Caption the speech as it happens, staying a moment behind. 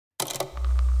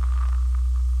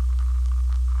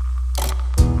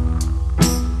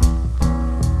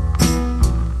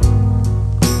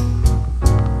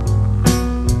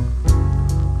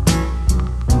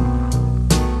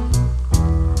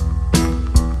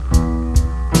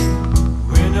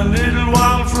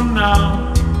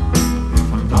now.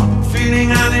 If I'm not feeling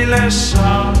any less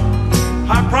sour,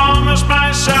 I promise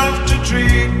myself to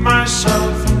treat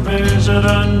myself and visit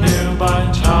a nearby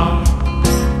tower.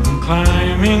 And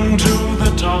climbing to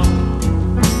the top,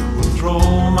 will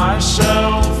throw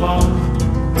myself off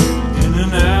in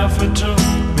an effort to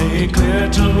make clear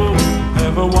to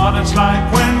whoever what it's like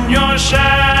when you're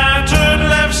shattered,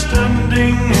 left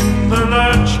standing in the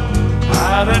lurch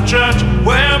at a church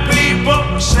where people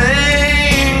were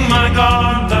saying, my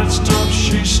God, that's tough.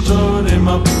 She stood him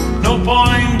up. No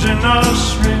point in us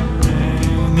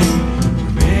remaining. We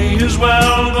may as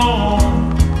well go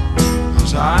home,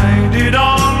 as I did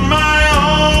on my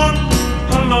own,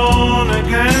 alone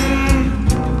again,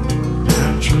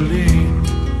 naturally.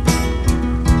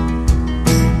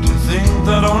 To think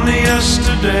that only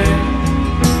yesterday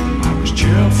I was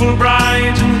cheerful,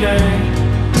 bright and gay,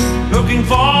 looking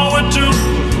forward to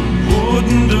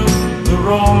wouldn't do the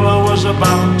role I was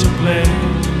about to play.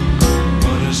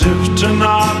 But as if to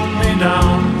knock me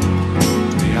down,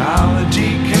 reality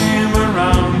came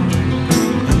around,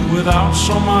 and without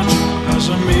so much as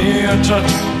a mere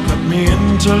touch, cut me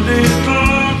into little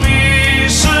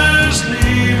pieces,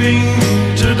 leaving me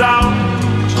to doubt.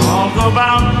 Talk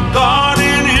about God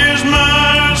in His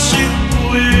mercy,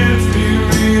 if He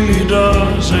really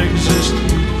does exist,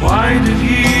 why did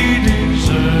He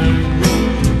desert me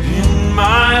in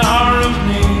my hour of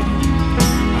need?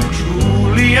 I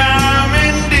truly am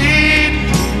indeed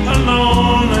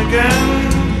alone again,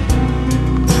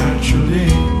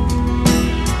 naturally.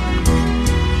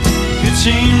 It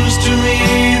seems to me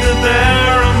that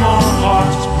there are more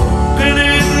hearts broken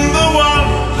in the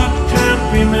world that can't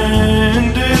be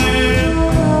mended,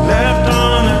 left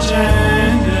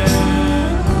unattended.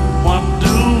 What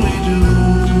do we do?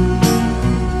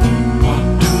 What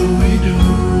do we do?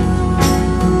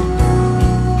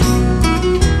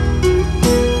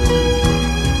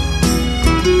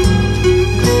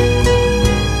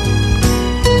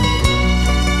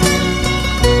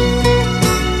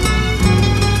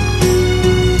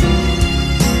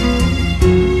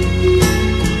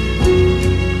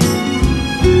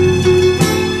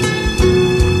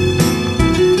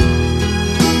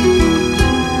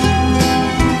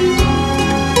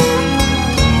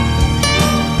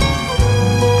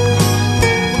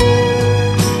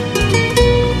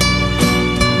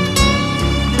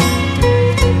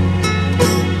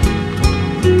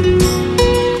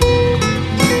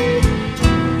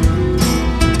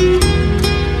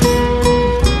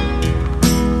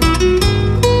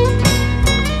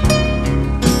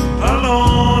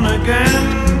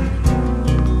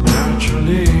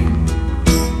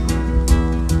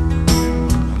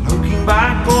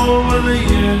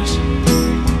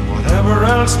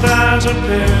 That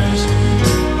appears.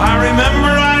 I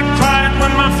remember I cried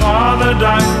when my father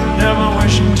died, never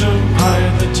wishing to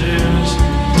hide the tears.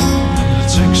 And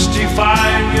at 65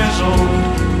 years old,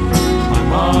 my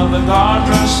mother, God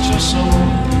rest her soul,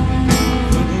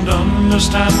 couldn't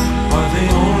understand why the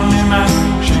only man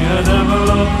she had ever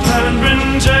loved had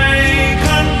been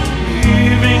taken,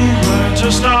 leaving her to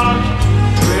start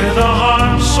with a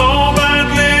heart so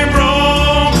badly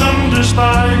broken.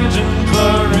 Despite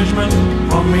encouragement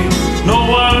from me, no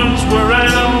words were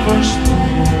ever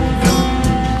spoken.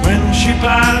 When she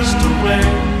passed away,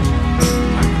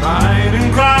 I cried and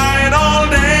cried all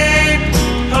day,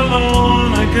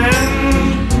 alone again,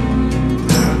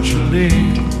 naturally.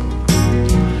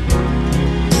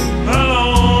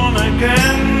 Alone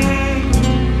again,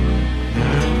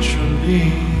 naturally.